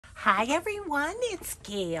Hi everyone, it's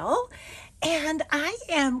Gail, and I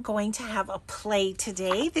am going to have a play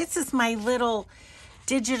today. This is my little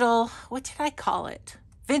digital, what did I call it?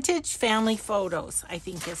 Vintage family photos, I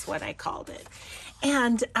think is what I called it.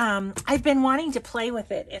 And I've been wanting to play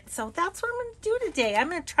with it, and so that's what I'm going to do today.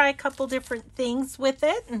 I'm going to try a couple different things with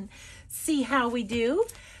it and see how we do.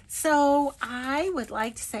 So I would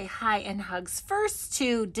like to say hi and hugs first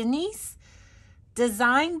to Denise,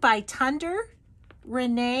 designed by Tunder,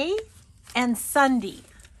 Renee, and Sunday.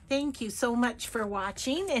 Thank you so much for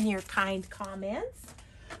watching and your kind comments.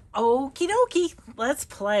 Okie dokie, let's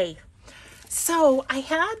play. So I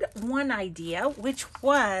had one idea, which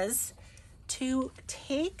was to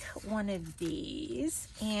take one of these,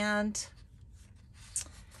 and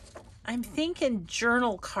I'm thinking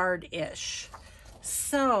journal card-ish.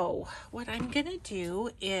 So what I'm gonna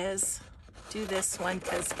do is do this one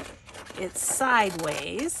because it's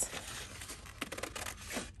sideways.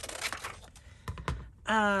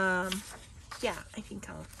 Yeah, I think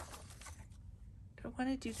do I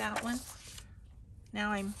want to do that one?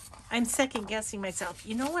 Now I'm second guessing myself.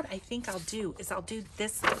 You know what I think I'll do is I'll do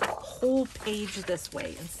this whole page this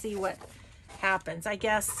way and see what happens. I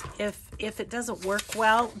guess if it doesn't work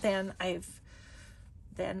well, then I've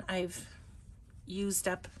used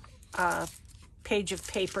up a page of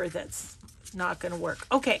paper that's not going to work.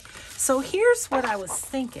 Okay, so here's what I was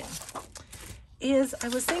thinking. I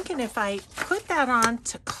was thinking if I put that on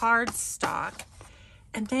to cardstock,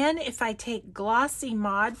 and then if I take glossy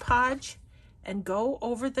Mod Podge and go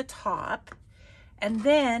over the top, and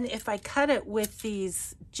then if I cut it with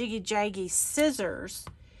these jiggy-jaggy scissors,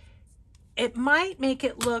 it might make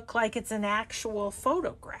it look like it's an actual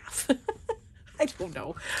photograph. I don't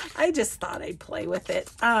know. I just thought I'd play with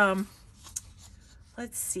it.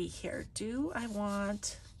 Let's see here. Do I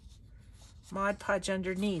want Mod Podge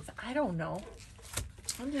underneath? I don't know.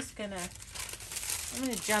 I'm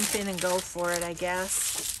gonna jump in and go for it, I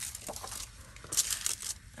guess.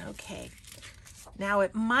 Okay. Now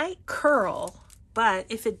it might curl, but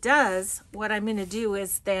if it does, what I'm gonna do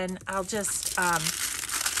is then I'll just,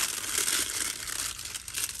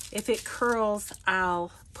 if it curls,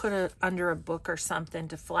 I'll put it under a book or something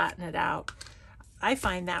to flatten it out. I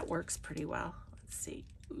find that works pretty well. Let's see.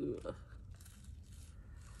 Ugh.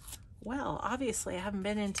 Well, obviously I haven't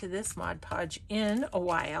been into this Mod Podge in a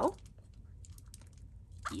while.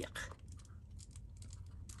 Yuck.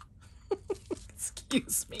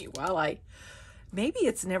 Excuse me while maybe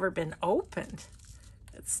it's never been opened.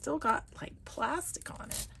 It's still got like plastic on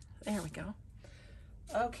it. There we go.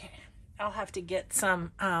 Okay, I'll have to get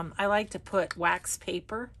some, I like to put wax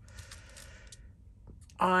paper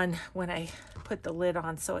on when I put the lid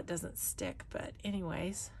on so it doesn't stick. But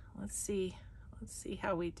anyways, let's see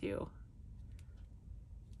how we do.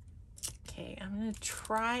 Okay, I'm going to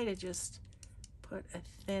try to just put a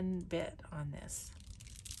thin bit on this.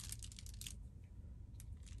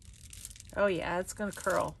 Oh yeah, it's going to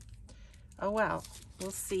curl. Oh well, we'll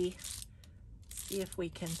see if we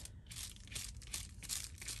can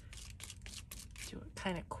do it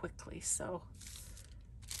kind of quickly. So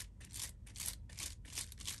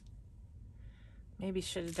maybe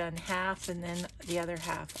should have done half and then the other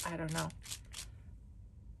half. I don't know.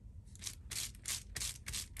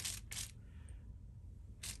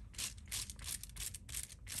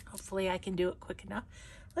 Hopefully I can do it quick enough.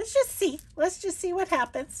 Let's just see what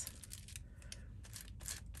happens.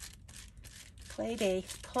 Play day,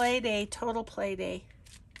 total play day.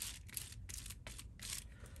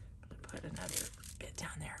 Put another bit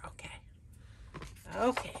down there.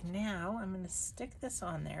 Okay, now I'm going to stick this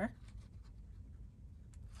on there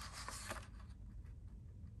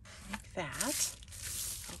like that.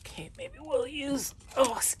 Okay, maybe we'll use,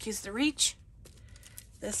 oh, excuse the reach,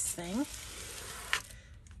 this thing.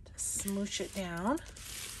 Smoosh it down.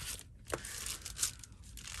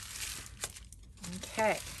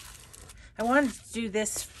 Okay. I wanted to do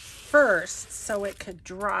this first so it could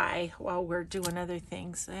dry while we're doing other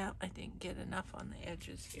things. Yeah, I didn't get enough on the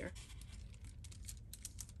edges here.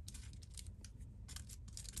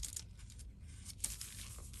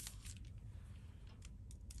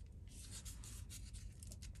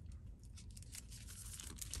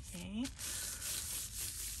 Okay.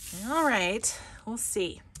 All right. We'll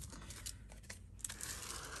see.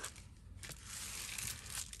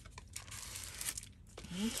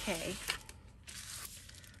 Okay,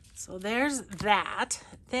 so there's that.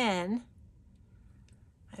 Then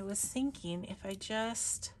I was thinking if I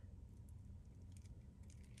just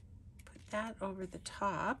put that over the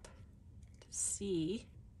top to see.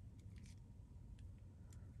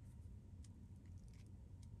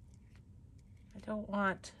 I don't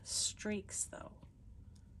want streaks though.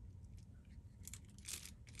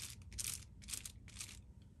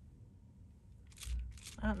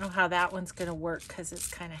 I don't know how that one's going to work because it's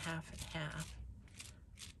kind of half and half.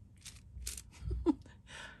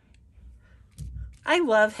 I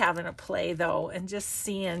love having a play, though, and just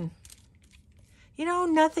seeing, you know,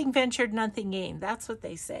 nothing ventured, nothing gained. That's what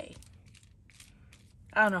they say.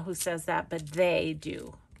 I don't know who says that, but they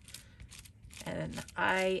do. And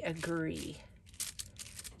I agree.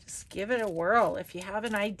 Just give it a whirl. If you have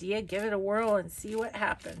an idea, give it a whirl and see what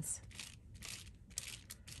happens.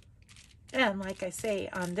 And like I say,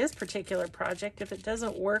 on this particular project, if it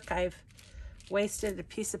doesn't work, I've wasted a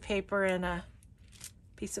piece of paper and a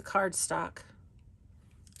piece of cardstock.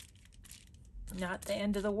 Not the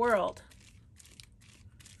end of the world.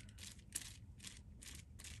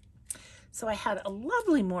 So I had a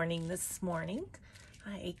lovely morning this morning.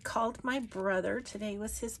 I called my brother. Today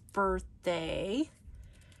was his birthday.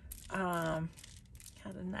 Had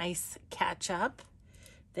a nice catch up.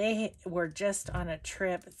 They were just on a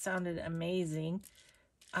trip. It sounded amazing.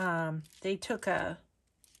 They took a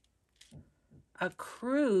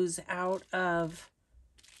cruise out of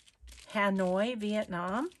Hanoi,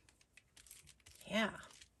 Vietnam. Yeah.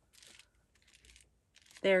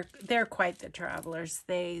 They're quite the travelers.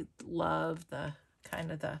 They love the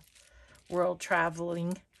kind of the world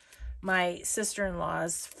traveling. My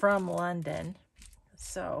sister-in-law's from London,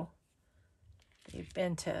 so they've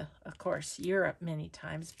been to, of course, Europe many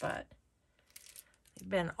times, but they've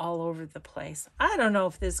been all over the place. I don't know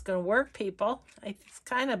if this is going to work, people. It's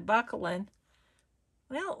kind of buckling.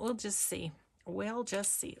 Well, we'll just see. We'll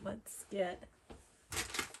just see. Let's get...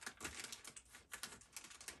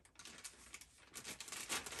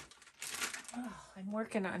 Oh, I'm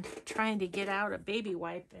working on trying to get out a baby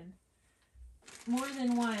wipe, and more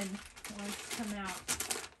than one wants to come out.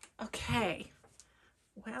 Okay.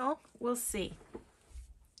 Well, we'll see.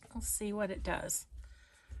 We'll see what it does.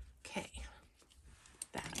 Okay.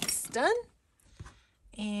 That's done.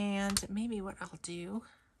 And maybe what I'll do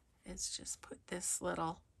is just put this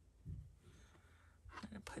little, I'm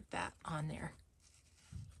going to put that on there.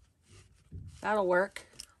 That'll work.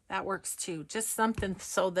 That works too. Just something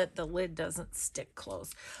so that the lid doesn't stick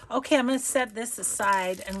closed. Okay, I'm going to set this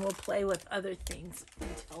aside and we'll play with other things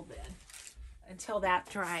until then, until that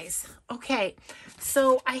dries. Okay,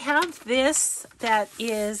 so I have this that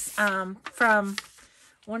is from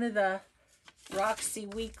one of the Roxy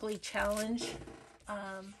Weekly Challenge.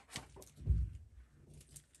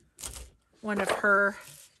 One of her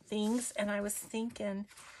things, and I was thinking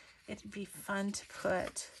it'd be fun to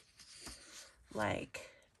put like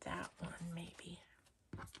that one maybe.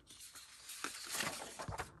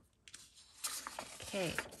 Okay,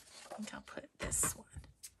 I think I'll put this one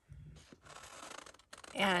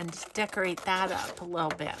and decorate that up a little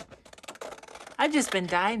bit. I've just been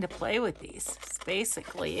dying to play with these. That's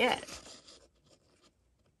basically it.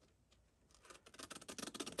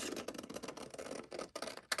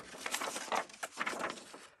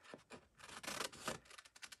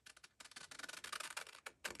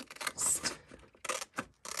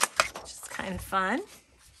 Kind of fun.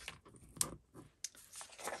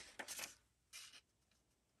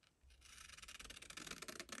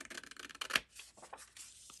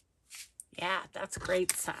 Yeah, that's a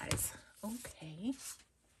great size. Okay.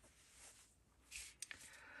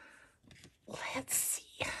 Let's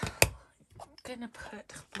see. I'm gonna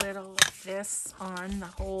put a little of this on the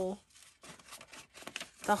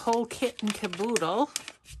whole kit and caboodle,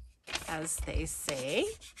 as they say.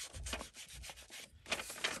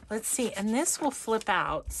 Let's see, and this will flip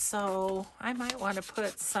out, so I might want to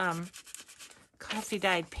put some coffee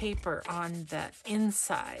dyed paper on the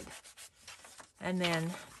inside, and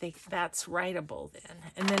then that's writable then.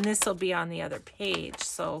 And then this will be on the other page,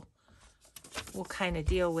 so we'll kind of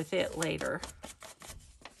deal with it later.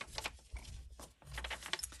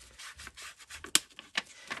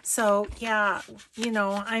 So yeah, you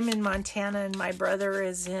know, I'm in Montana and my brother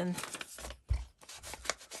is in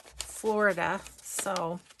Florida,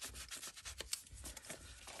 so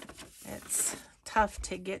it's tough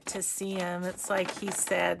to get to see him. It's like he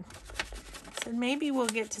said maybe we'll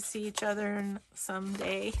get to see each other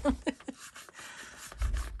someday.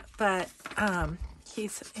 But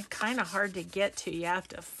he's kind of hard to get to. You have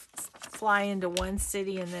to fly into one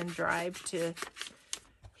city and then drive to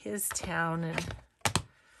his town, and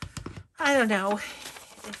I don't know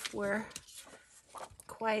if we're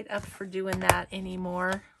quite up for doing that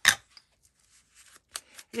anymore.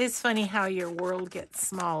 It is funny how your world gets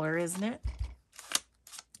smaller, isn't it?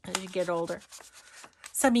 As you get older.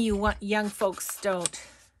 Some of you young folks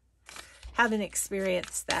haven't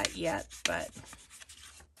experienced that yet, but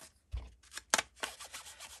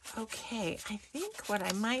okay, I think what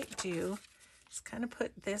I might do is kind of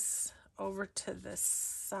put this over to the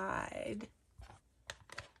side.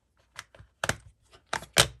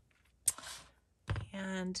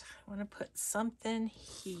 And I want to put something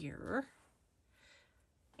here.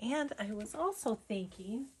 And I was also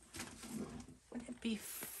thinking, wouldn't it be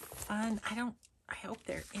fun? I hope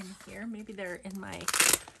they're in here. Maybe they're in my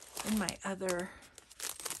other,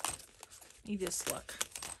 let me just look.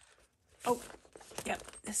 Oh, yep,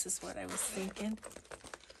 this is what I was thinking.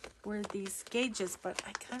 Were these gauges, but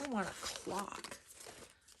I kind of want a clock.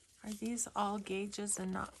 Are these all gauges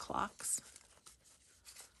and not clocks?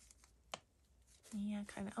 Yeah,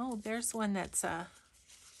 kind of. Oh, there's one that's a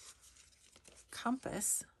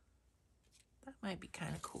compass. That might be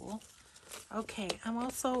kind of cool. Okay, I'm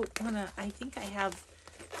also I think I have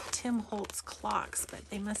Tim Holtz clocks, but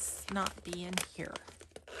they must not be in here.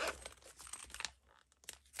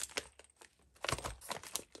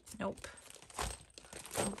 Nope.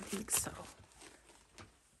 I don't think so.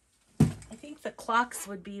 I think the clocks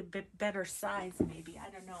would be a bit better size, maybe. I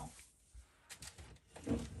don't know.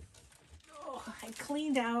 Oh, I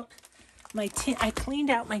cleaned out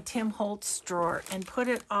my Tim Holtz drawer and put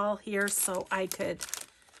it all here so I could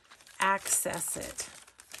access it.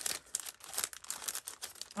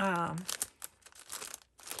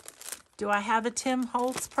 Do I have a Tim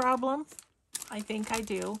Holtz problem? I think I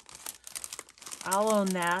do. I'll own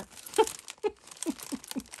that.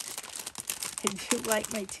 I do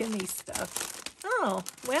like my Timmy stuff. Oh,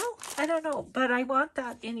 well, I don't know. But I want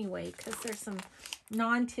that anyway because there's some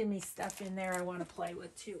non-Timmy stuff in there I want to play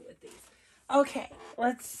with too with these. Okay,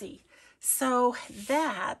 let's see. So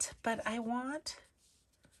that, but I want,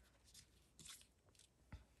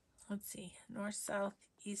 let's see, north, south,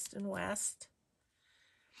 east, and west.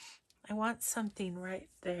 I want something right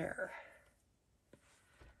there.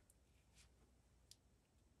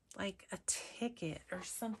 Like a ticket or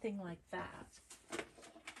something like that.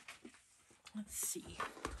 Let's see.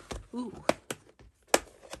 Ooh.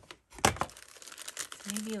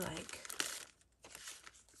 Maybe like,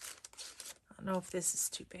 I don't know if this is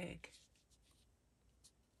too big.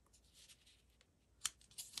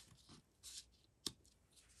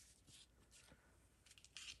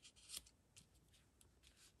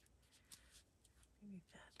 Maybe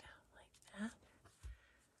that down like that.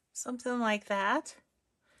 Something like that.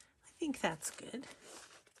 I think that's good.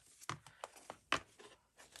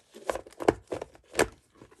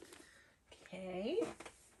 Okay.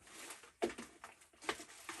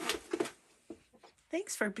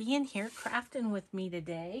 Thanks for being here, crafting with me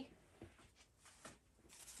today.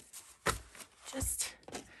 Just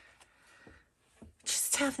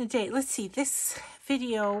having a day. Let's see, this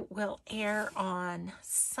video will air on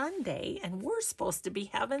Sunday, and we're supposed to be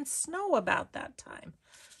having snow about that time.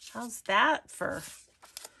 How's that for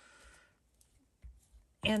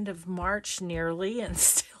end of March nearly, and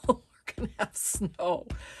still we're gonna have snow?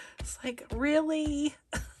 It's like, really?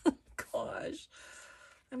 Gosh,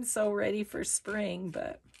 I'm so ready for spring,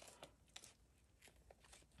 but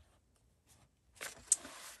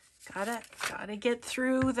gotta get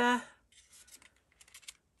through the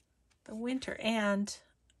winter. And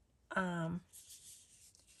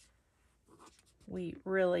we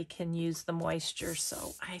really can use the moisture,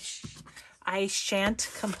 so I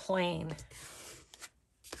shan't complain.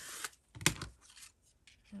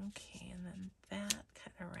 Okay, and then that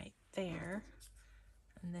kind of right there,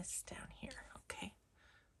 and this down here. Okay.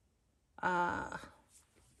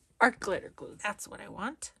 Art glitter glue, that's what I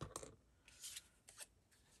want.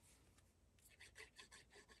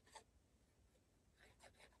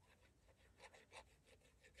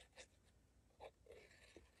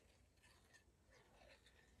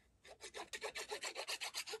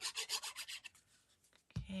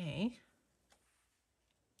 Okay.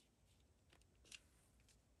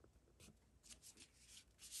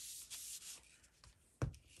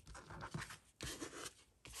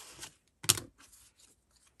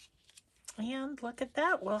 And look at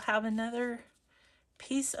that, we'll have another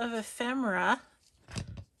piece of ephemera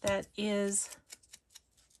that is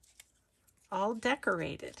all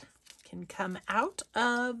decorated. Can come out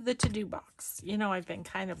of the to-do box. You know, I've been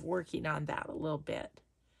kind of working on that a little bit.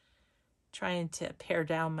 Trying to pare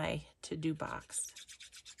down my to-do box.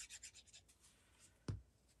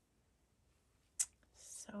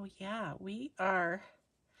 So yeah,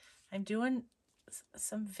 I'm doing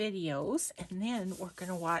some videos, and then we're going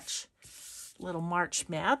to watch little March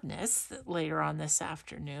Madness later on this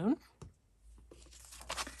afternoon.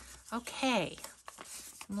 Okay,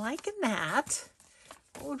 I'm liking that.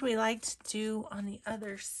 What would we like to do on the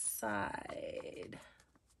other side?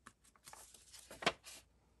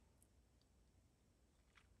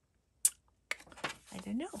 I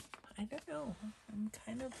don't know. I'm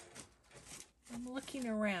kind of I'm looking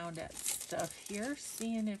around at stuff here,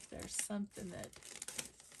 seeing if there's something that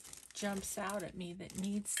jumps out at me that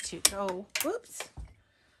needs to go. Whoops.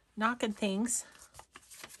 Knocking things.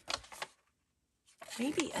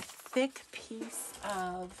 Maybe a thick piece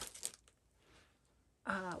of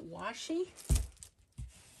washi.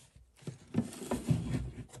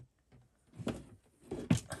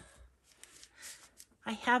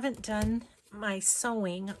 I haven't done my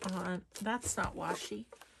sewing on, that's not washi.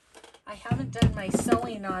 I haven't done my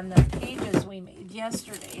sewing on the pages we made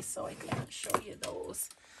yesterday, so I can't show you those.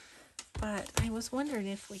 But I was wondering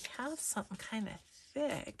if we have something kind of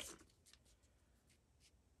thick.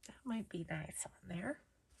 That might be nice on there.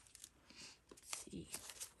 Let's see.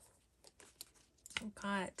 I've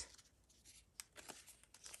got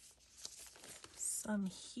some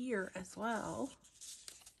here as well.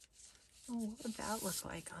 Oh, what would that look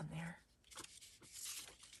like on there?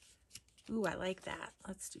 Ooh, I like that.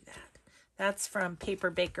 Let's do that. That's from Paper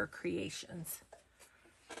Baker Creations.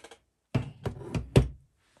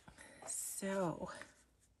 So,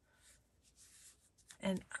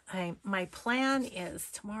 and my plan is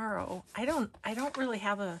tomorrow. I don't really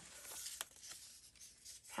have an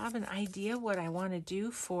idea what I want to do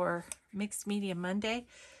for Mixed Media Monday.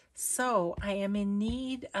 So I am in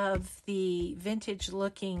need of the vintage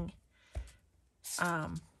looking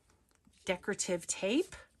decorative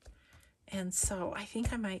tape. And so I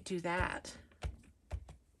think I might do that.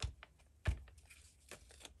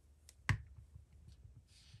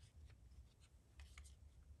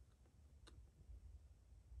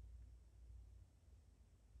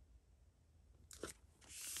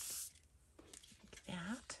 Like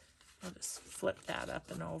that. I'll just flip that up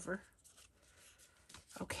and over.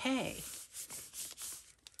 Okay.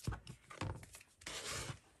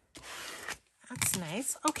 That's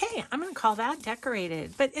nice. Okay, I'm going to call that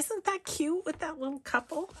decorated. But isn't that cute with that little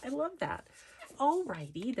couple? I love that.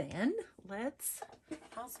 Alrighty then.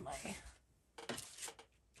 How's my...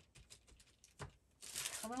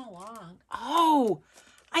 coming along. Oh,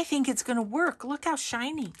 I think it's going to work. Look how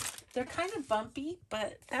shiny. They're kind of bumpy,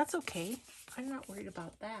 but that's okay. I'm not worried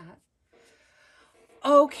about that.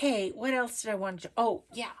 Okay, what else did I want to do? Oh,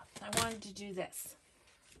 yeah, I wanted to do this.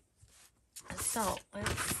 So,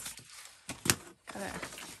 let's gotta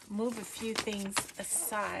move a few things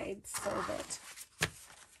aside so that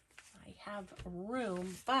I have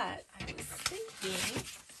room, but I was thinking it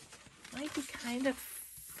might be kind of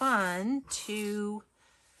fun to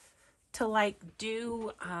like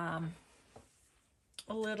do a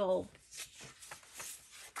little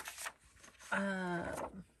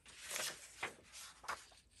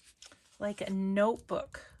like a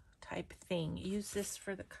notebook type thing. Use this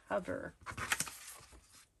for the cover.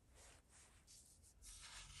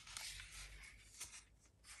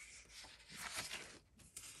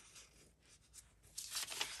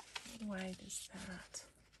 Why does that?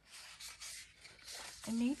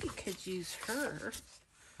 I maybe could use her.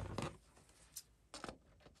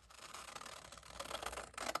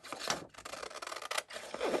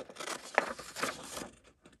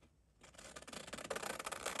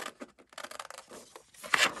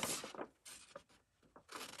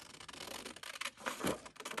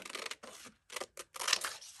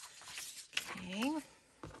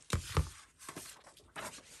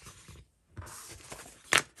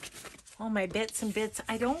 All my bits and bits.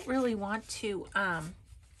 I don't really want to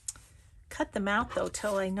cut them out though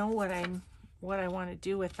till I know what I want to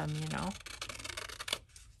do with them, you know.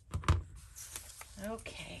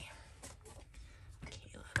 Okay,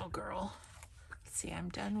 little girl. Let's see, I'm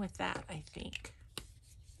done with that, I think.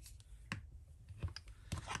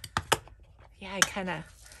 Yeah, I kind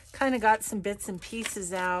of got some bits and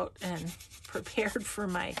pieces out and prepared for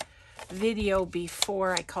my video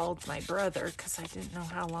before I called my brother because I didn't know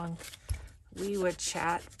how long we would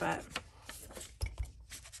chat, but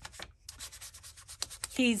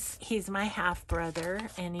he's my half brother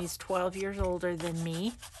and he's 12 years older than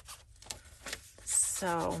me.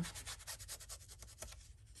 So,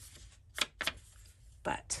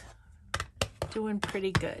 but doing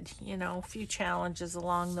pretty good, you know, a few challenges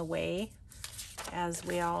along the way, as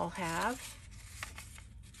we all have.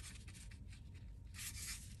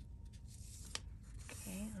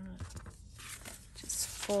 Okay, I'm gonna just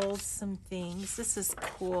fold some things. This is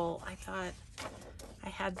cool. I thought I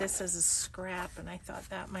had this as a scrap and I thought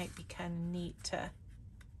that might be kind of neat to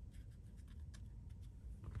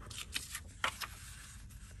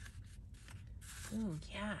ooh,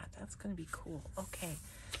 yeah, that's going to be cool. Okay,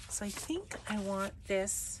 so I think I want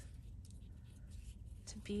this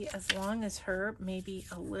to be as long as her, maybe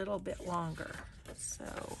a little bit longer. So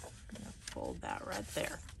I'm going to fold that right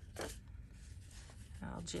there.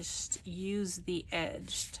 I'll I'll just use the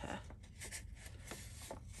edge to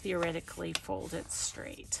theoretically fold it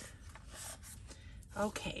straight.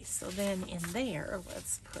 Okay, so then in there,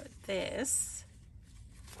 let's put this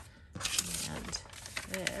and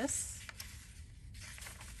this.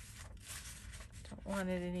 Don't want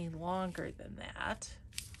it any longer than that.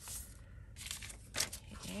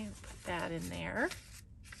 Okay, put that in there.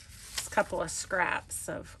 Just a couple of scraps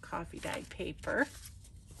of coffee dyed paper.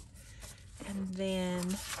 And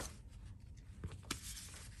then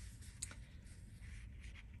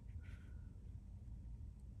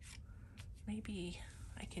maybe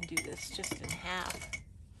I can do this just in half.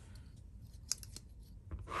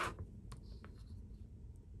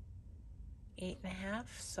 Eight and a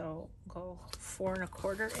half, so go 4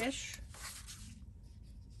 1/4-ish.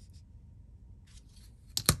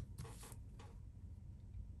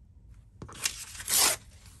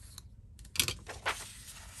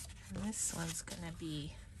 And this one's gonna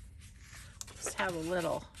be, just have a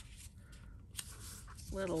little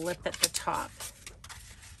lip at the top.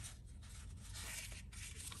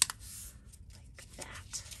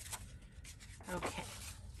 Okay,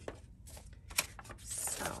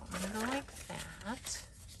 so I'm going to go like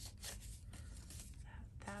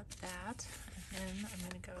that, and then I'm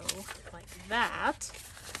going to go like that,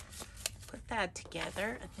 put that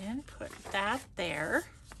together, and then put that there,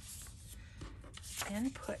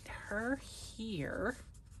 and put her here.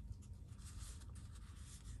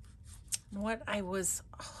 And what I was,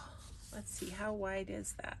 let's see, how wide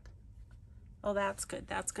is that? Oh, that's good.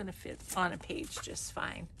 That's going to fit on a page just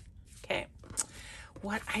fine. Okay,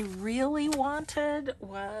 what I really wanted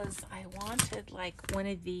was, I wanted like one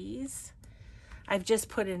of these. I've just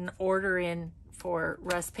put an order in for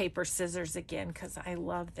Rust Paper Scissors again because I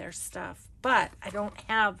love their stuff, but I don't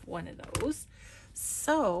have one of those.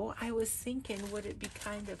 So I was thinking, would it be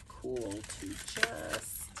kind of cool to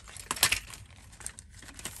just,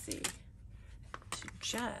 let's see, to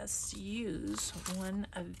just use one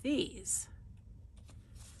of these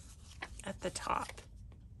at the top.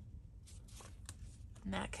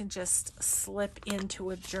 And that can just slip into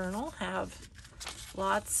a journal, have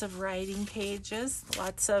lots of writing pages,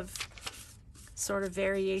 lots of sort of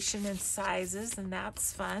variation in sizes, and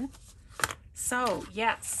that's fun. So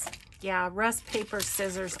yes, yeah, Rust Paper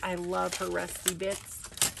Scissors, I love her Rusty Bits.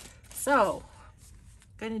 So,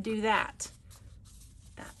 gonna do that.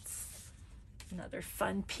 That's another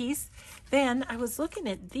fun piece. Then I was looking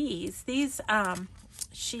at these. These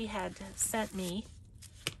she had sent me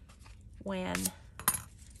when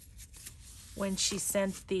she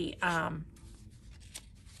sent the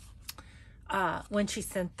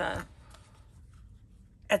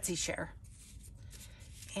Etsy share.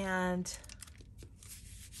 And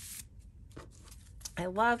I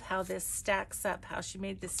love how this stacks up, how she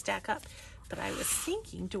made this stack up. But I was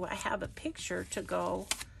thinking, do I have a picture to go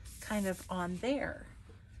kind of on there?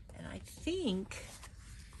 And I think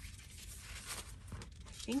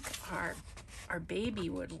our baby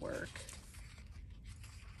would work.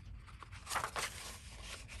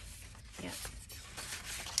 Yeah.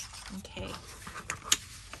 Okay.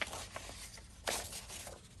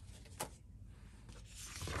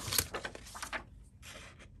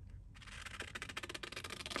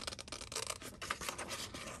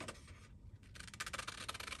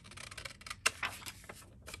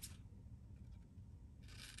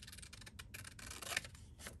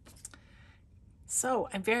 So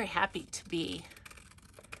I'm very happy to be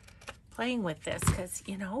playing with this because,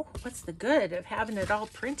 you know, what's the good of having it all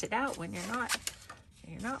printed out when you're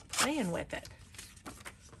not playing with it?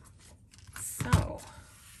 So,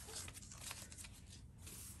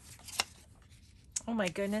 oh my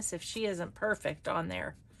goodness, if she isn't perfect on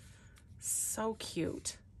there. So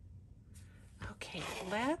cute. Okay,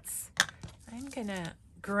 I'm gonna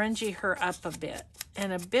grungy her up a bit,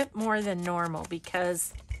 and a bit more than normal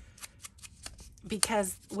because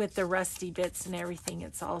with the rusty bits and everything,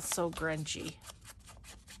 it's all so grungy.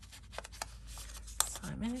 So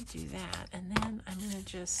I'm going to do that, and then I'm going to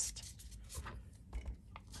just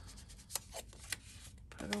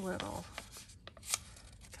put a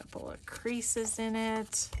couple of creases in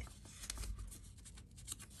it.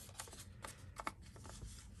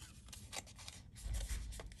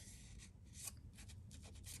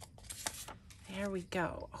 There we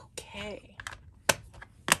go. Okay.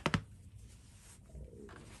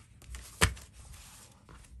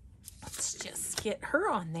 Just get her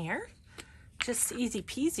on there. Just easy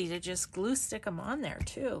peasy to just glue stick them on there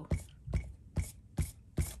too.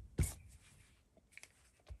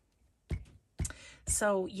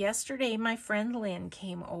 So yesterday my friend Lynn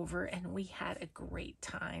came over and we had a great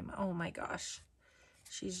time. Oh my gosh.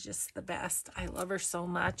 She's just the best. I love her so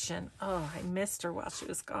much, and oh, I missed her while she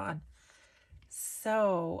was gone.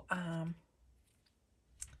 So,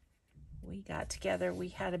 we got together. We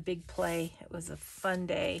had a big play. It was a fun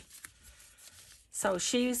day. So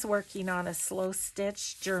she's working on a slow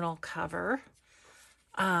stitch journal cover.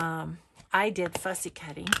 I did fussy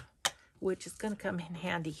cutting, which is going to come in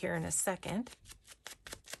handy here in a second.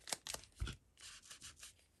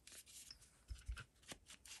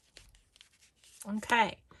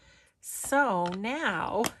 Okay, so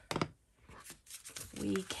now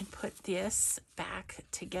we can put this back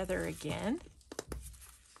together again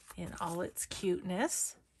in all its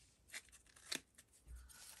cuteness.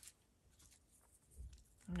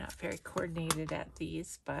 I'm not very coordinated at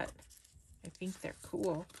these, but I think they're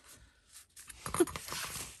cool. I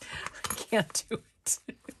can't do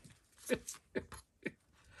it.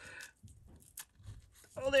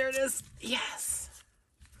 Oh, there it is. Yes.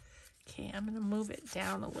 Okay, I'm going to move it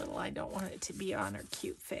down a little. I don't want it to be on her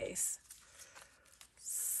cute face.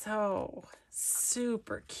 So,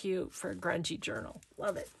 super cute for a grungy journal.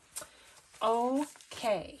 Love it.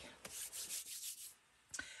 Okay.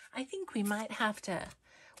 I think we might have to,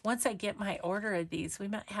 once I get my order of these, we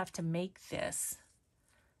might have to make this.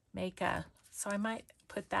 So I might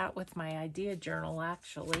put that with my idea journal,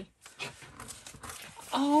 actually.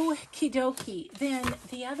 Okie dokie. Then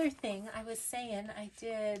the other thing I was saying, I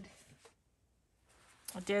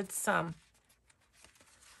did some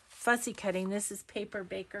fussy cutting. This is Paper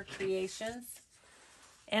Baker Creations.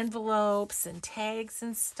 Envelopes and tags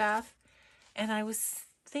and stuff. And I was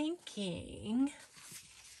thinking,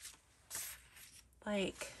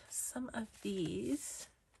 like, some of these,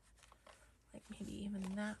 like maybe even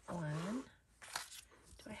that one.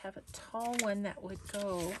 Do I have a tall one that would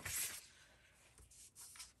go?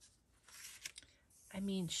 I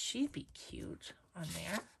mean, she'd be cute on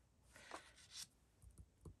there.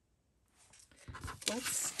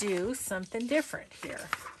 Let's do something different here.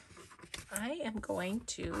 I am going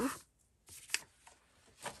to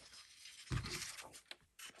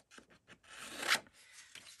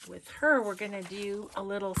with her, we're going to do a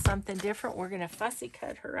little something different. We're going to fussy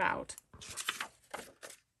cut her out.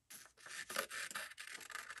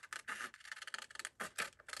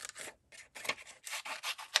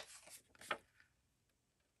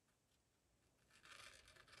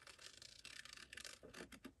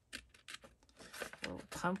 Little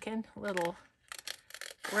pumpkin, little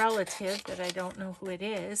relative that I don't know who it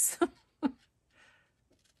is.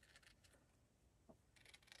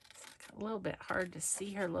 A little bit hard to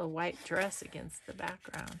see her little white dress against the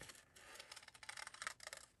background.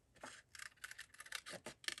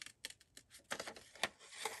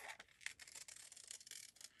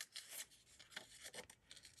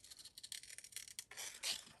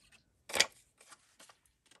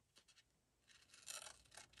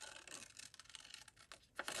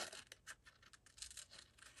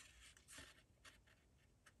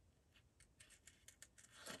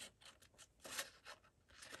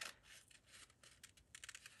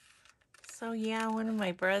 So yeah, one of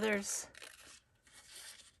my brother's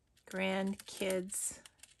grandsons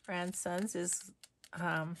is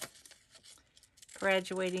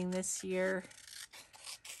graduating this year,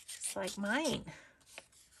 just like mine.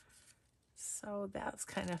 So that's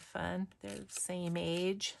kind of fun. They're the same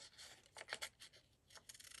age.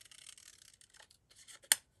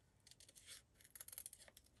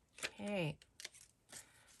 Okay,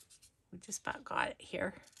 we just about got it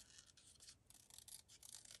here.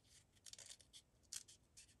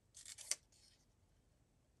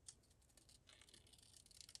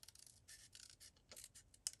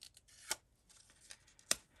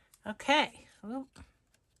 Okay. Oop.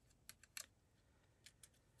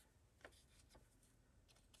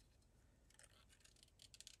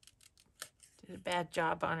 Did a bad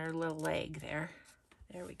job on her little leg there.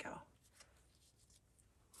 There we go.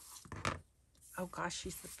 Oh gosh,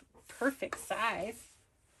 she's the perfect size.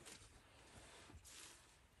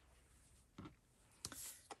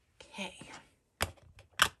 Okay.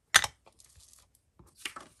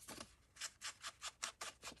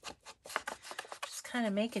 Just kind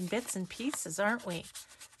of making bits and pieces, aren't we?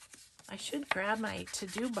 I should grab my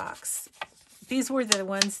to-do box. These were the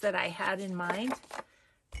ones that I had in mind,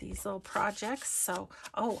 these little projects. So,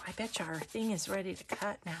 oh, I bet you our thing is ready to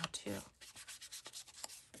cut now too.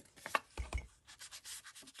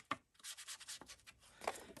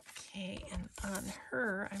 Okay, and on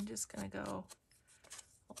her, I'm just going to go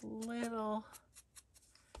a little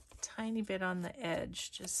tiny bit on the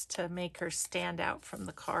edge just to make her stand out from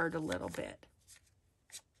the card a little bit.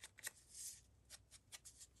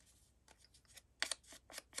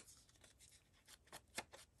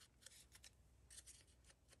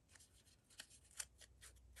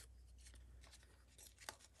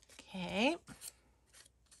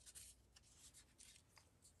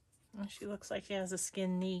 she looks like she has a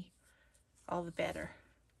skin knee. All the better.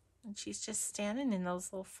 And she's just standing in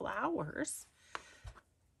those little flowers.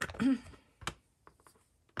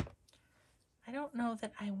 I don't know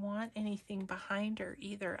that I want anything behind her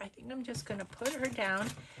either. I think I'm just going to put her down,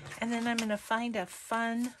 and then I'm going to find a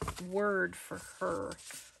fun word for her.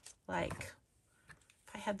 Like,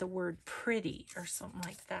 if I had the word pretty or something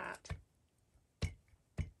like that.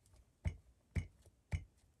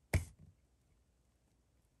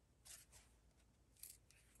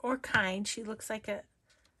 Or kind. She looks like a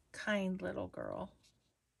kind little girl.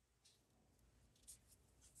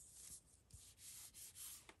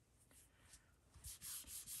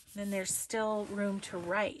 Then there's still room to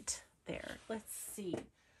write there. Let's see.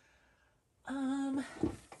 Oh,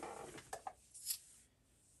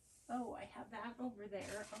 I have that over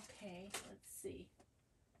there. Okay, let's see.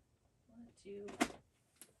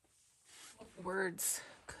 What words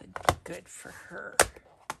could be good for her?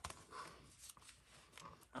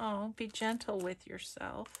 Oh, be gentle with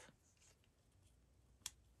yourself.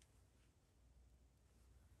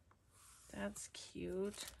 That's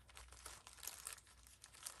cute.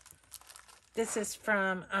 This is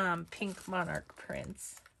from Pink Monarch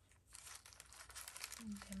Prince.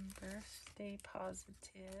 Remember, stay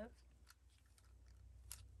positive.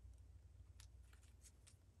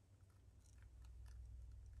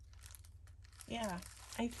 Yeah,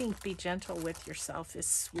 I think be gentle with yourself is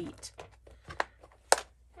sweet.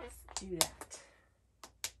 Let's do that.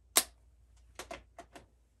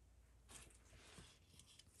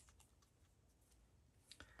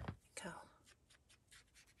 Go.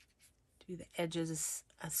 Do the edges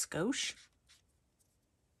a skosh.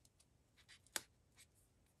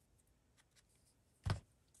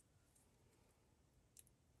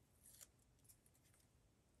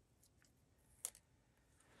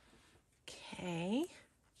 Okay.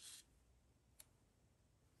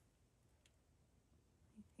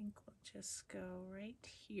 I think we'll just go right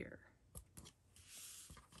here.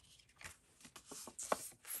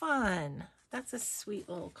 Fun. That's a sweet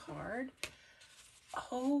little card.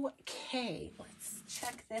 Okay, let's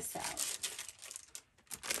check this out.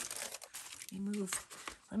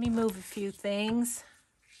 Let me move a few things.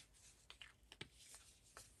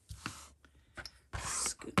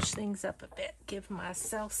 Scooch things up a bit. Give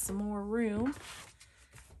myself some more room.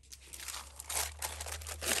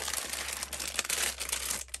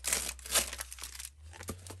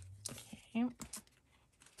 Okay.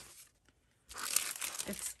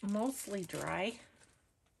 It's mostly dry.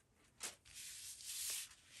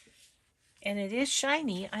 And it is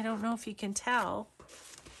shiny. I don't know if you can tell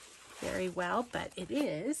very well, but it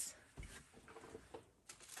is.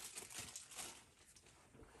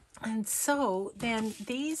 And so then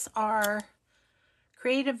these are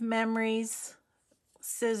Creative Memories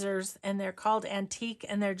scissors, and they're called Antique,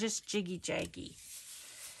 and they're just jiggy-jaggy.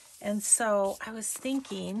 And so I was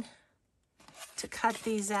thinking to cut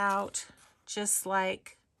these out just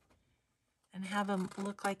like, and have them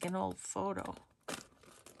look like an old photo.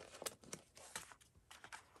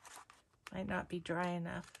 Might not be dry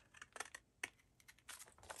enough.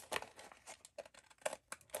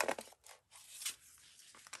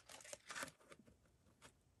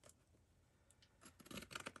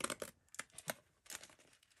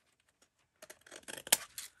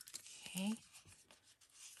 Okay.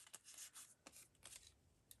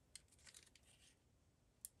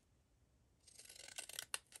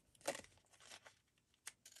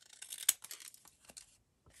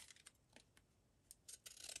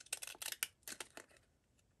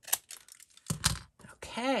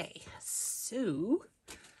 Okay, so I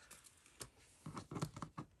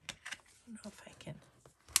don't know if I can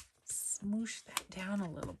smoosh that down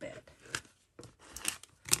a little bit.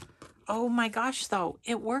 Oh my gosh, though,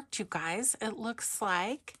 it worked, you guys. It looks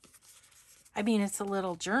like, I mean, it's a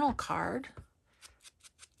little journal card,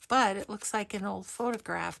 but it looks like an old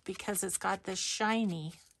photograph because it's got this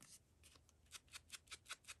shiny.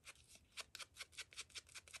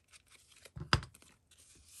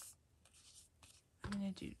 I'm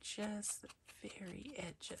going to do just the very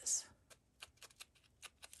edges.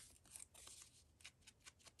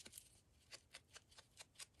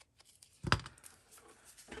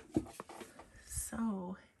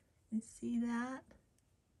 So, you see that?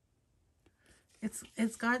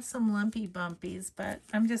 It's got some lumpy bumpies, but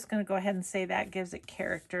I'm just going to go ahead and say that gives it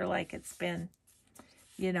character, like it's been,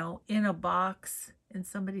 you know, in a box in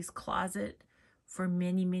somebody's closet for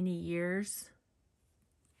many, many years.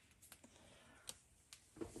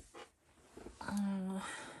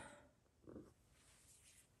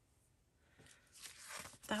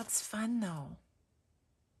 That's fun, though.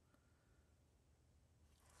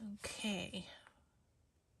 Okay.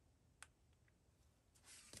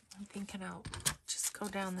 I'm thinking I'll just go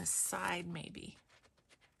down this side maybe.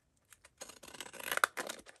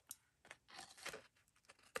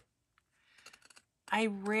 I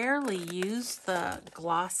rarely use the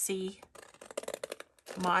glossy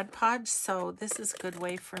Mod Podge, so this is a good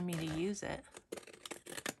way for me to use it.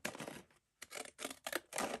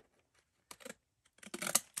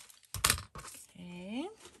 Okay.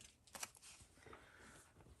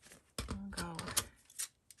 I'll go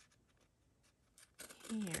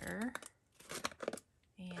here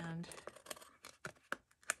and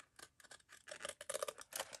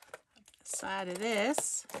the side of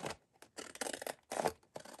this.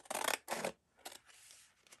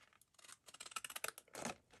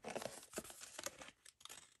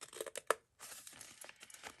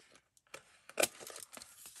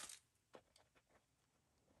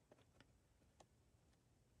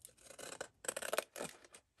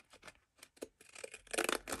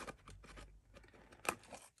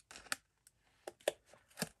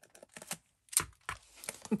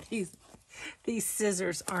 These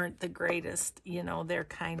scissors aren't the greatest, you know, they're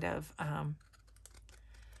kind of,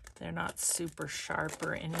 they're not super sharp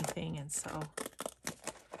or anything, and so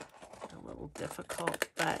a little difficult,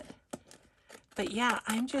 but yeah,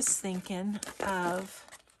 I'm just thinking of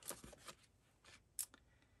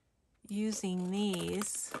using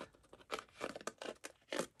these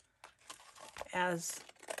as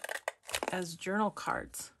journal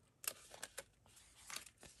cards,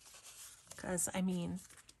 because I mean,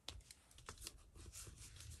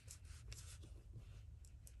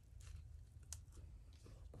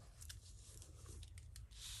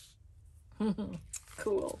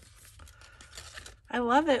 cool. I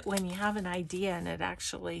love it when you have an idea and it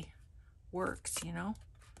actually works, you know?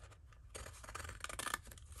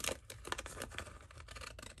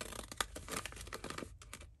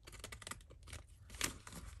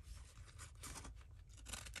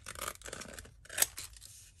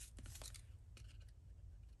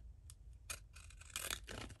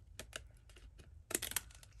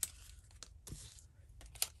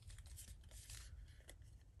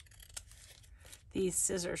 These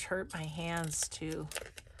scissors hurt my hands too,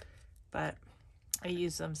 but I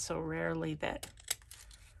use them so rarely that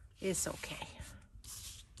it's okay.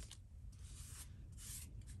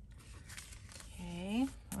 Okay,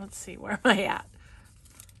 let's see, where am I at?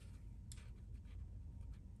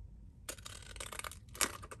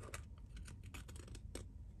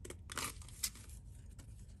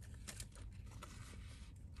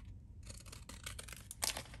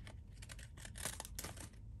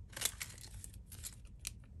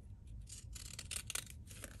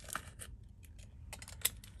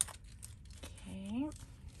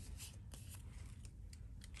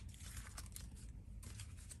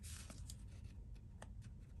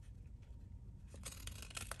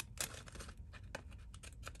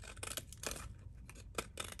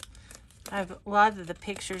 A lot of the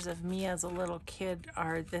pictures of me as a little kid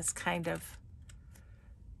are this kind of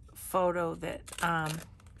photo that,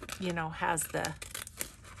 you know, has the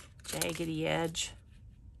jaggedy edge.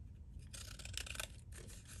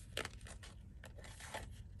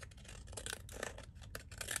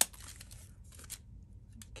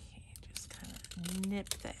 Okay, just kind of nip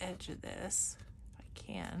the edge of this if I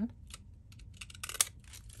can.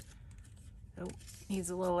 Oh, needs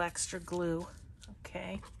a little extra glue.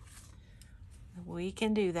 Okay. We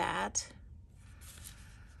can do that.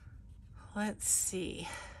 Let's see.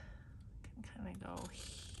 I can kind of go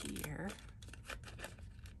here.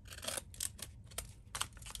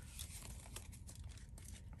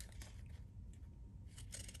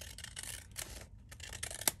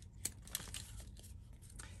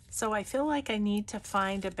 So I feel like I need to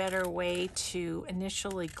find a better way to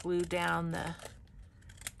initially glue down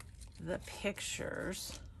the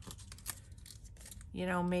pictures. You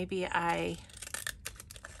know, maybe let's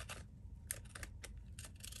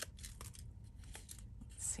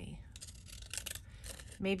see.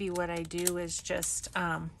 Maybe what I do is just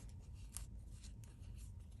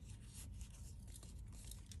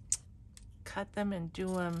cut them and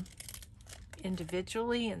do them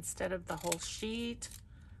individually instead of the whole sheet.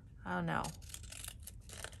 I don't know.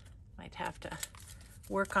 Might have to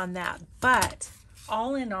work on that. But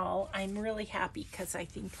all in all, I'm really happy because I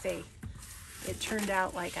think it turned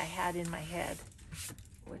out like I had in my head,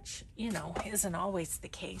 which, you know, isn't always the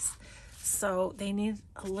case. So they need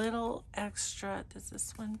a little extra. Does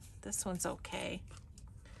this one's okay.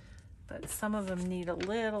 But some of them need a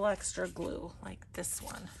little extra glue, like this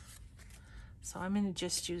one. So I'm going to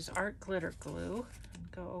just use art glitter glue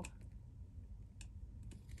and go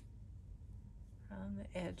on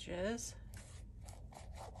the edges.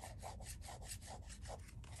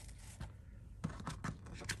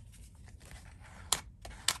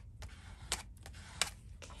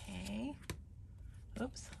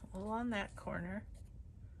 a little on that corner.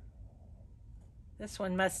 This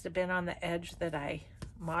one must have been on the edge that I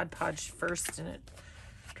Mod Podged first and it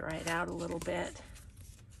dried out a little bit.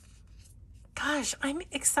 Gosh, I'm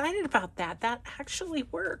excited about that. That actually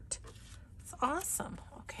worked. It's awesome.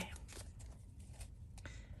 Okay.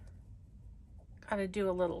 Got to do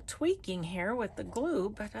a little tweaking here with the glue,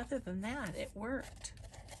 but other than that, it worked.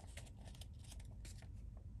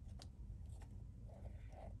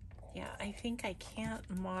 Yeah, I think I can't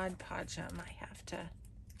Mod Podge them. I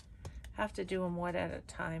have to do them one at a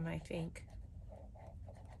time, I think.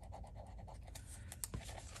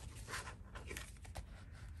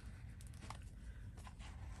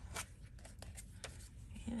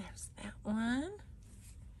 Okay, there's that one.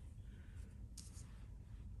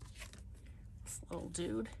 This little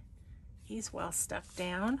dude, he's well stuck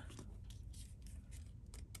down.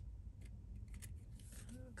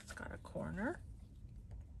 It's got a corner.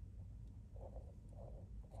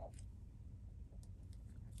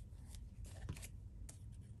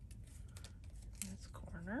 This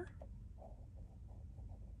corner.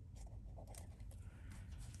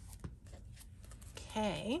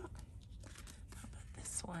 Okay. How about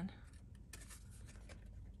this one?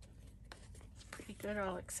 It's pretty good,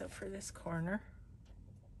 all except for this corner.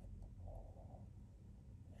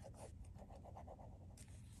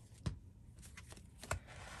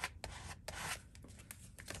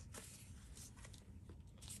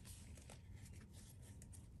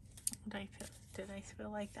 Did I feel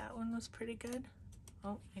like that one was pretty good?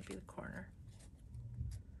 Oh, maybe the corner.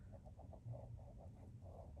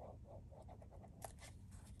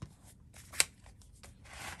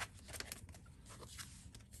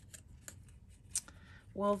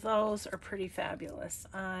 Well, those are pretty fabulous.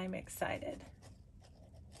 I'm excited.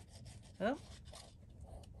 Oh.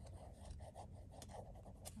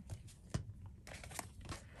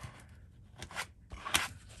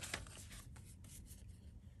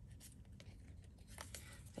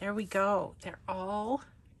 There we go. They're all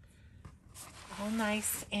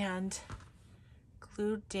nice and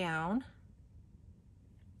glued down.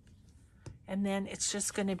 And then it's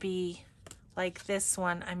just going to be like this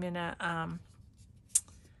one. I'm going to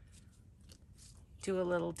do a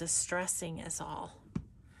little distressing is all.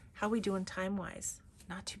 How are we doing time-wise?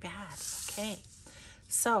 Not too bad. Okay.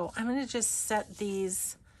 So I'm going to just set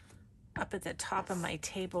these up at the top of my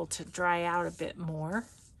table to dry out a bit more.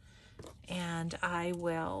 And I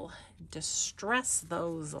will distress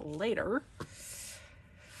those later.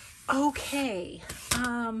 Okay.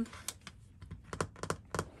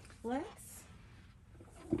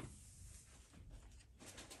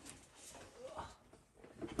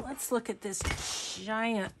 Let's look at this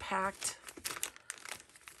giant packed,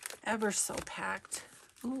 ever so packed.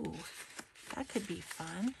 Ooh, that could be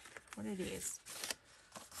fun. What are these?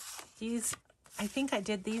 These, I think I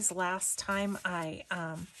did these last time I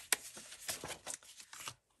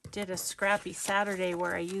did a Scrappy Saturday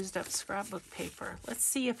where I used up scrapbook paper. Let's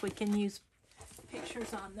see if we can use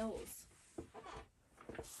pictures on those.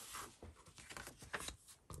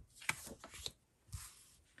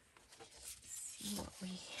 See what we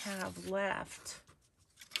have left.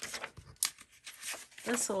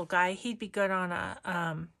 This little guy, he'd be good on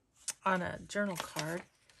a journal card.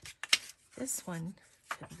 This one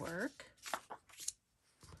could work.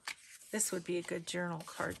 This would be a good journal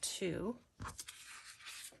card too.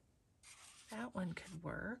 That one could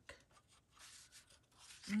work.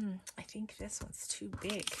 I think this one's too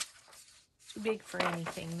big. Too big for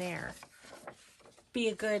anything there. Be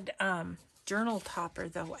a good journal topper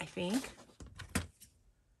though, I think.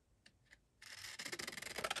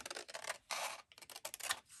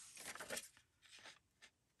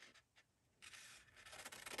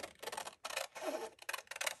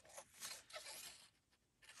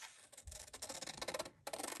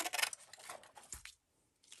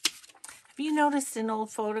 Have you noticed in old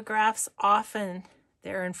photographs, often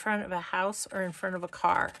they're in front of a house or in front of a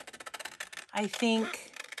car? I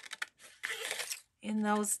think in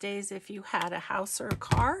those days, if you had a house or a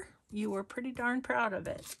car, you were pretty darn proud of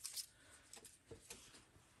it.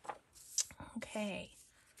 Okay.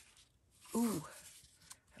 Ooh,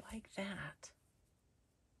 I like that.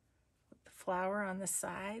 With the flower on the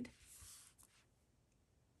side.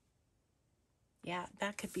 Yeah,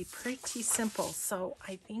 that could be pretty simple. So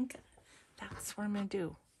I think that's what I'm going to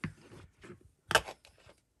do.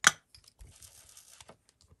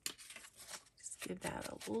 Just give that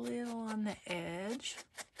a little on the edge.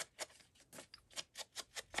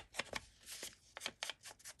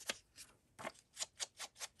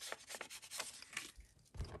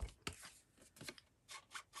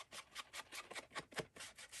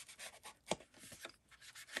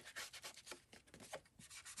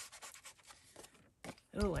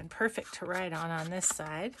 Ooh, and perfect to write on this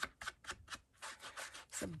side.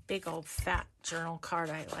 It's a big old fat journal card.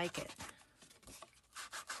 I like it.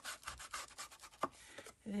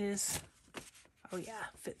 It is, oh yeah,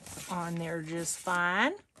 fits on there just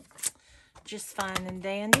fine. Just fine and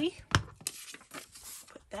dandy.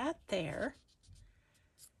 Put that there.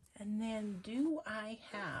 And then do I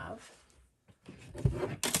have,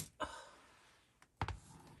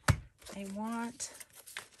 I want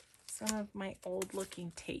some of my old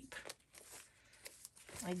looking tape.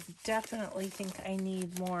 I definitely think I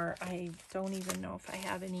need more. I don't even know if I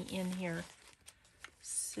have any in here.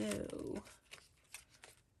 So,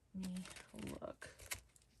 let me look.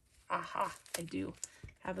 Aha, I do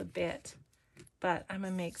have a bit, but I'm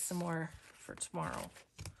gonna make some more for tomorrow.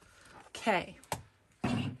 Okay.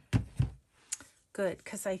 Good,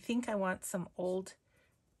 because I think I want some old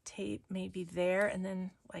tape maybe there, and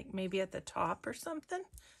then like maybe at the top or something.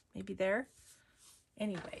 Maybe there.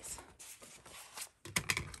 Anyways.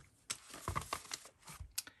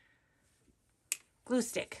 Glue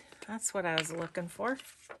stick. That's what I was looking for.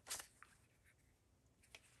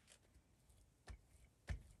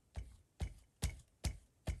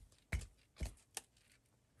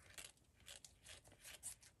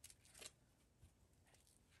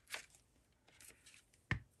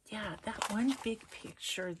 Yeah, that one big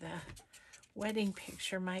picture, the wedding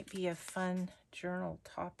picture, might be a fun journal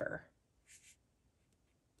topper.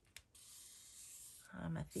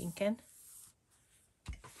 I'm thinking.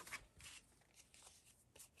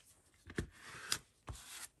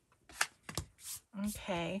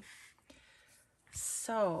 Okay.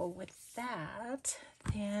 So with that,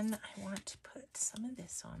 then I want to put some of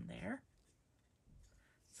this on there.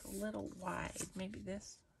 It's a little wide. Maybe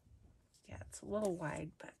this. Yeah, it's a little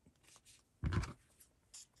wide, but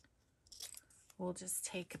we'll just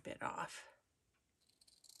take a bit off.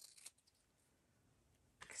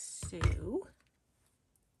 So,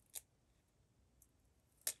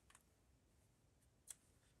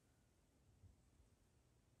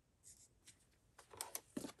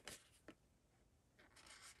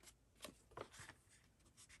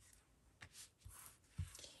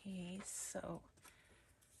 okay, so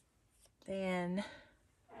then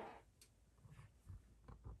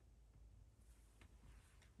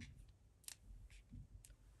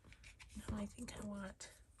no, I think I want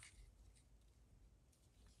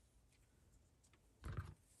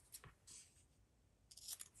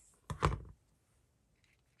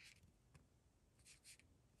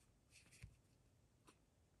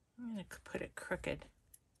I'm going to put it crooked.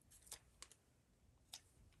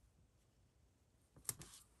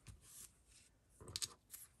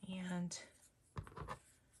 And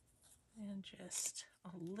just a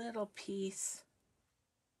little piece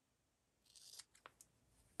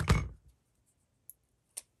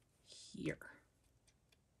here.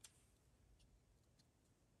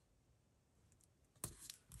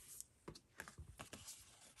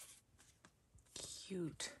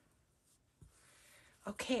 Cute.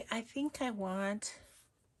 Okay, I think I want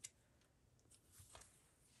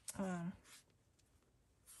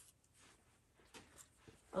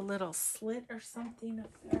a little slit or something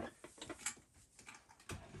up there.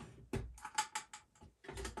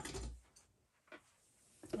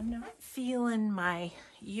 I'm not feeling my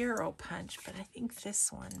Euro punch, but I think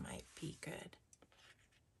this one might be good.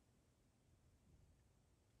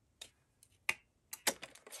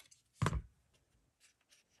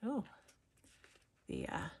 Oh, the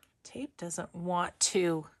tape doesn't want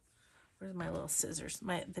to. Where's my little scissors?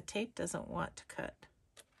 The tape doesn't want to cut.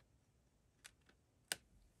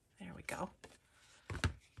 There we go.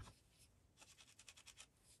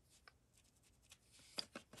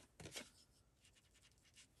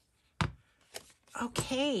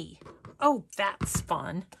 Okay. Oh, that's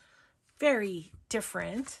fun. Very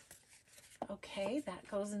different. Okay, that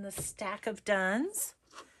goes in the stack of dones.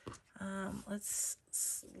 Let's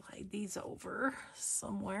slide these over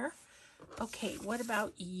somewhere. Okay, what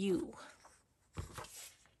about you?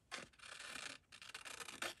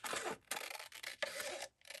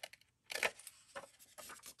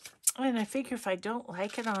 And I figure if I don't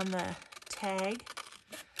like it on the tag,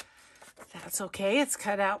 that's okay. It's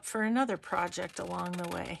cut out for another project along the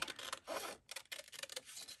way.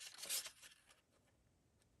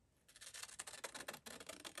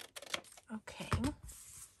 Okay.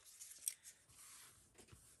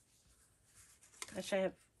 Gosh, I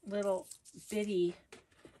have little bitty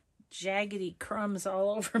jaggedy crumbs all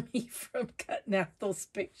over me from cutting out those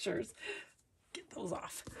pictures. Get those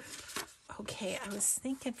off. Okay, I was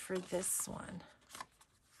thinking for this one.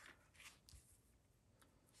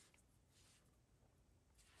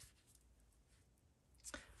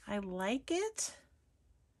 I like it,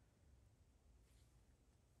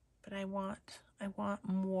 but I want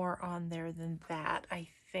more on there than that, I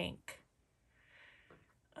think.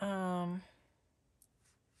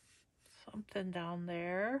 Something down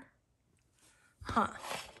there. Huh.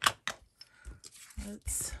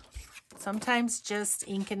 Sometimes just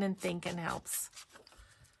inking and thinking helps.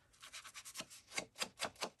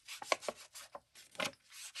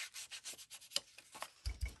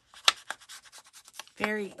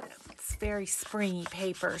 It's very springy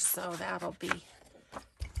paper, so that'll be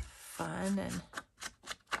fun. And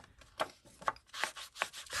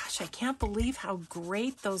gosh, I can't believe how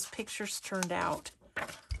great those pictures turned out.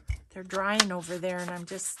 They're drying over there, and I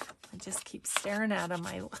just keep staring at them.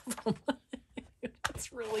 I love them.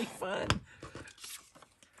 It's really fun.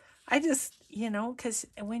 I just, because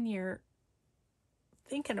when you're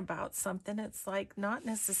thinking about something, it's like not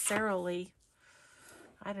necessarily,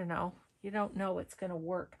 I don't know. You don't know it's going to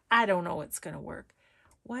work. I don't know it's going to work.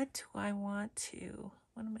 What do I want to,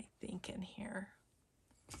 what am I thinking here?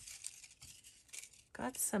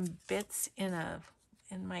 Got some bits in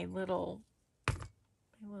my little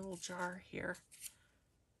jar here.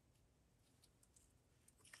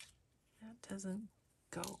 That doesn't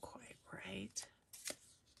go quite right.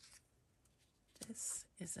 This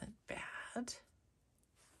isn't bad.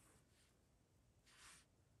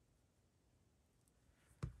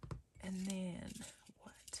 And then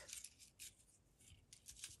what?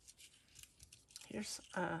 Here's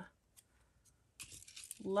a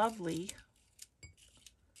lovely,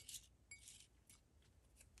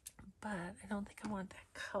 but I don't think I want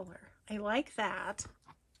that color. I like that.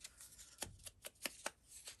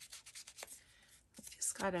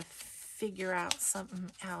 Just got to figure out something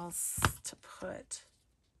else to put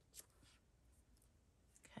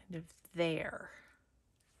kind of there.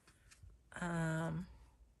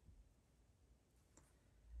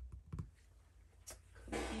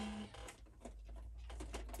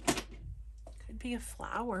 Could be a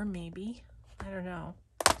flower, maybe. I don't know.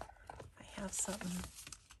 I have something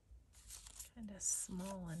kind of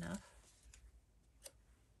small enough.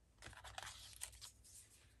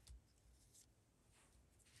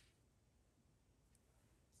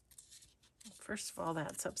 First of all,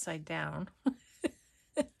 that's upside down.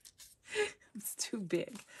 It's too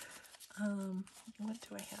big. What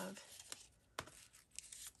do I have?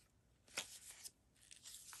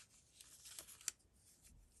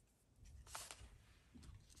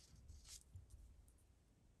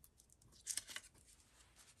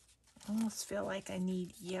 I almost feel like I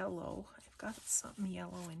need yellow. I've got something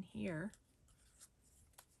yellow in here.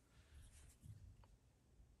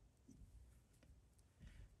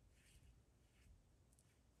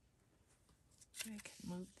 I can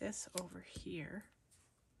move this over here.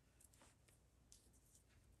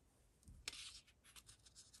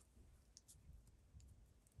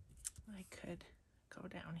 I could go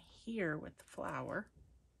down here with the flower.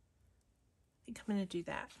 I think I'm going to do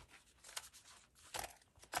that.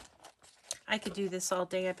 I could do this all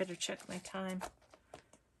day. I better check my time.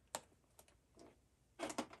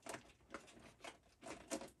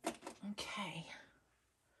 Okay.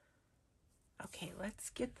 Okay, let's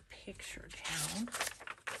get the picture down.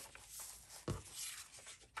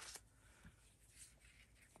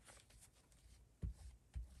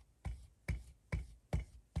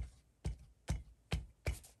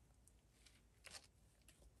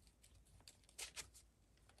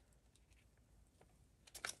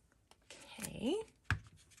 Okay.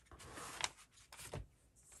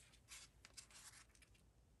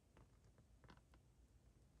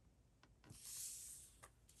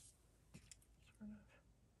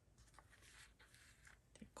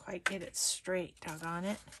 Didn't quite get it straight, doggone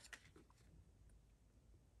it.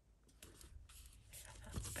 Yeah,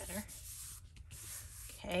 that's better.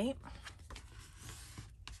 Okay.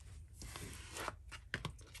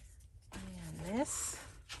 And this.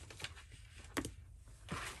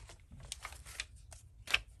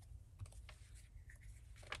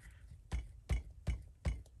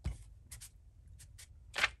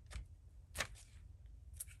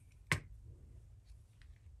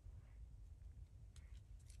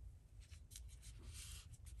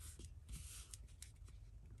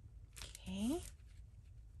 Okay.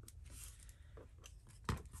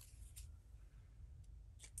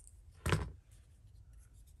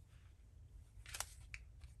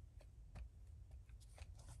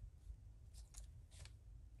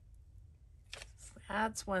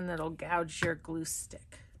 That's one that'll gouge your glue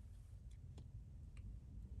stick.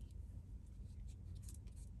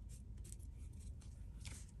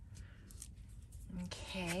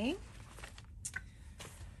 Okay.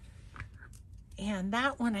 And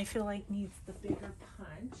that one I feel like needs the bigger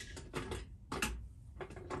punch.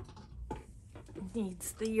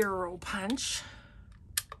 needs the Euro punch.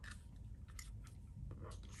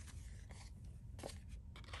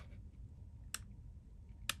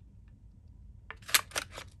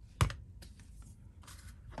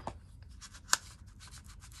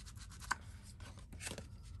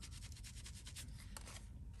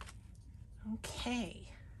 Okay.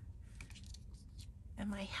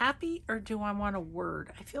 Am I happy or do I want a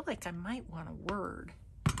word? I feel like I might want a word.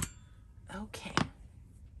 Okay.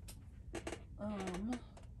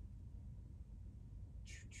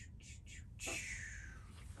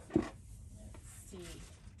 Let's see.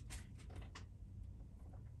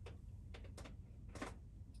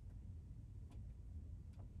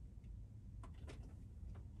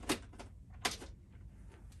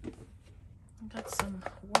 I've got some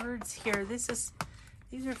words here. These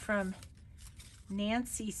are from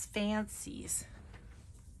Nancy's Fancies.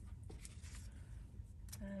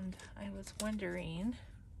 And I was wondering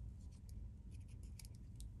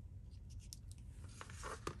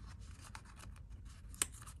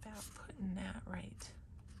about putting that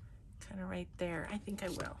kind of right there. I think I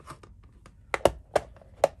will.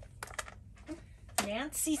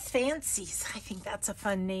 Nancy's Fancies. I think that's a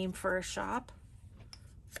fun name for a shop.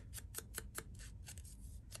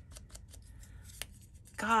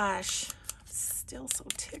 Gosh, I'm still so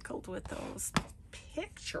tickled with those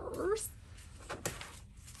pictures.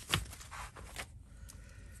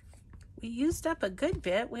 We used up a good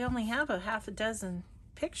bit. We only have a half a dozen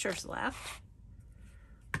pictures left.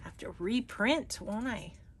 I have to reprint, won't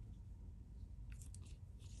I?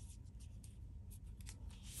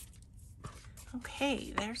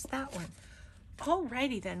 Okay, there's that one.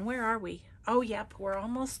 Alrighty then, where are we? Oh, yep, we're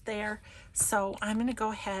almost there. So I'm gonna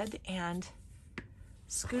go ahead and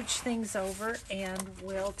scooch things over and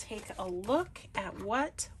we'll take a look at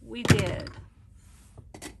what we did.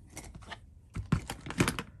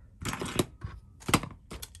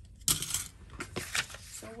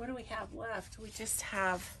 So what do we have left? We just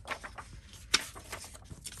have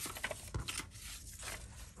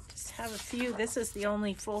a few. This is the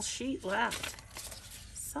only full sheet left.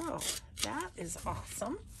 So that is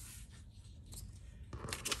awesome.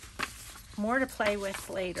 More to play with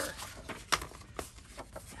later.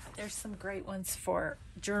 There's some great ones for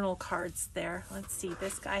journal cards there. Let's see,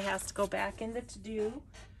 this guy has to go back into to do.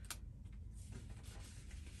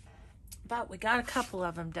 But we got a couple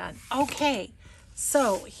of them done. Okay,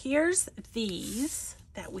 so here's these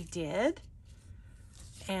that we did.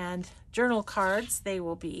 And journal cards, they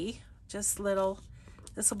will be just little,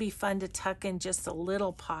 this will be fun to tuck in just a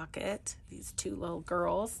little pocket. These two little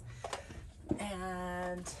girls.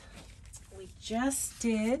 And we just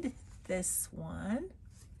did this one.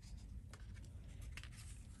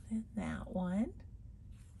 And that one.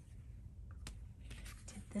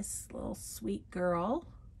 Did this little sweet girl.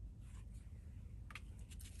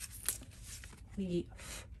 We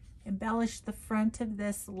embellished the front of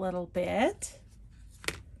this a little bit.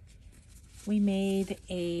 We made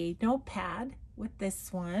a notepad with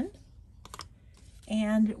this one.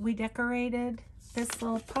 And we decorated this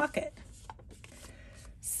little pocket.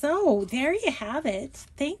 So there you have it.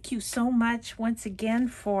 Thank you so much once again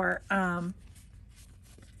for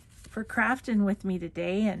crafting with me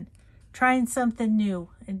today and trying something new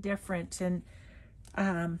and different. And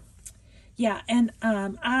yeah, and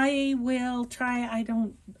I will try. I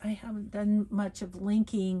haven't done much of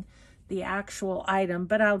linking the actual item,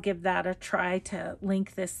 but I'll give that a try to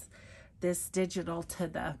link this digital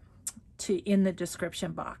in the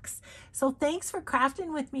description box. So thanks for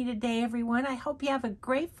crafting with me today, everyone. I hope you have a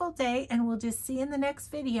grateful day, and we'll just see you in the next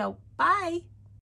video. Bye.